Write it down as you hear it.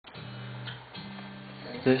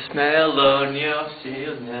The smell on your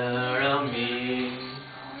silver on me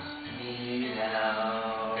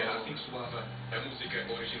now. Era assim que soava a música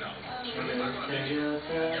original. Experimenta agora.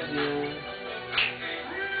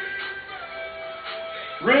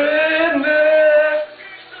 Remix!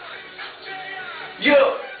 Yo!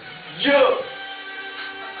 Yo!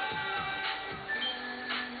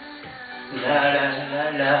 La la la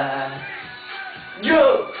la.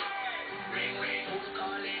 Yo!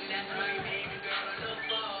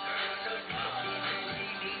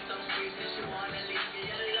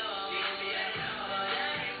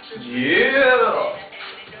 Yeah!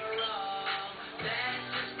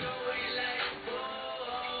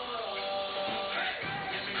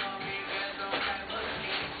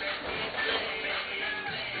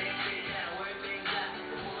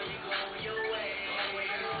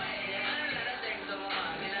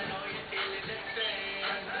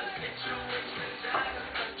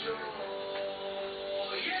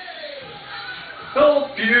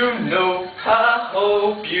 Hope you know, I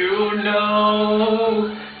hope you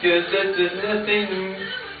know, 'cause this is nothing.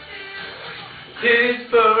 This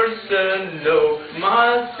person know,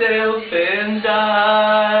 myself and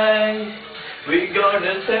I. We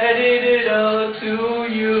gonna set it all to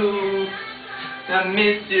you. I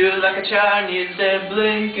miss you like a Chinese that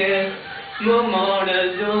blinking.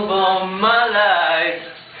 Momona's over my life.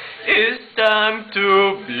 It's time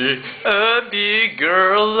to be a big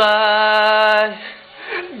girl life.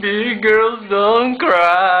 Big girls don't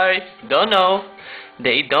cry. Don't know.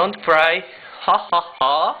 They don't cry. Ha ha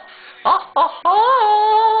ha. Ha ha ha.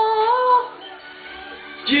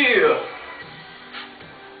 Yeah.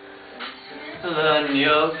 Run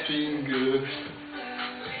your fingers.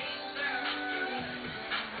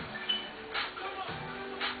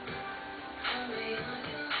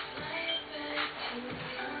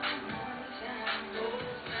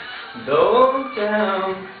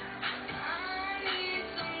 Downtown.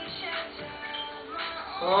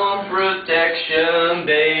 On protection,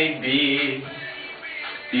 baby.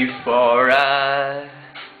 Before I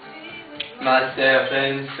myself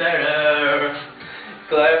and Sarah,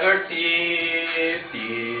 clever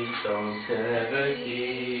thief, on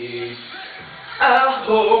 70. I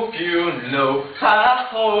hope you know, I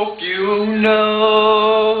hope you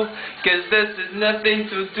know, 'cause this is nothing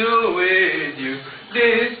to do with you.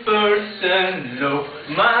 This person know,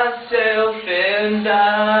 myself and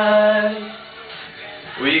I.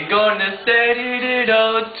 We gonna set it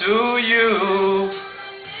all to you.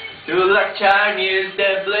 You like Chinese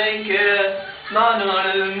that blinker, not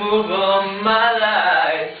on the move on my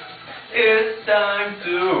life. It's time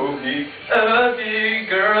to be a big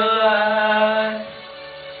girl life.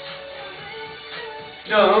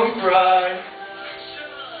 Don't cry.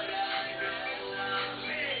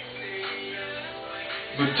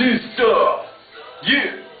 Batista,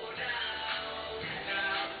 yeah,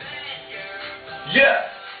 yeah.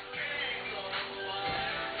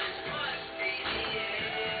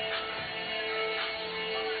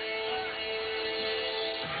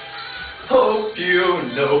 Hope you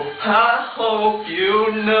know, I hope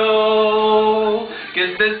you know,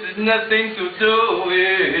 'cause this is nothing to do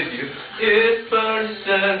with you. It's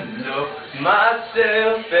personal,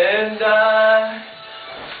 myself and I.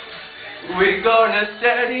 We're gonna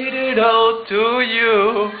set it all to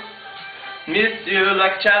you. Miss you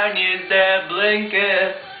like Chinese that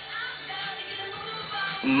blinking.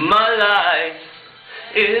 My life,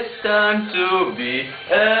 it's time to be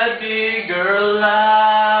a big girl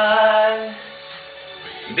life.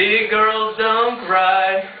 Big girls don't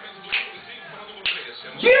cry.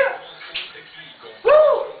 Yeah!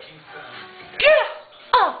 Woo! Yeah!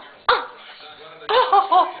 Oh! Oh! Oh!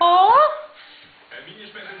 Oh! Oh! A minha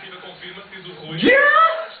expectativa confirma que o Rui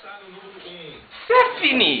Yeah! está no número 1.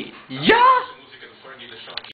 Stephanie! Yeah!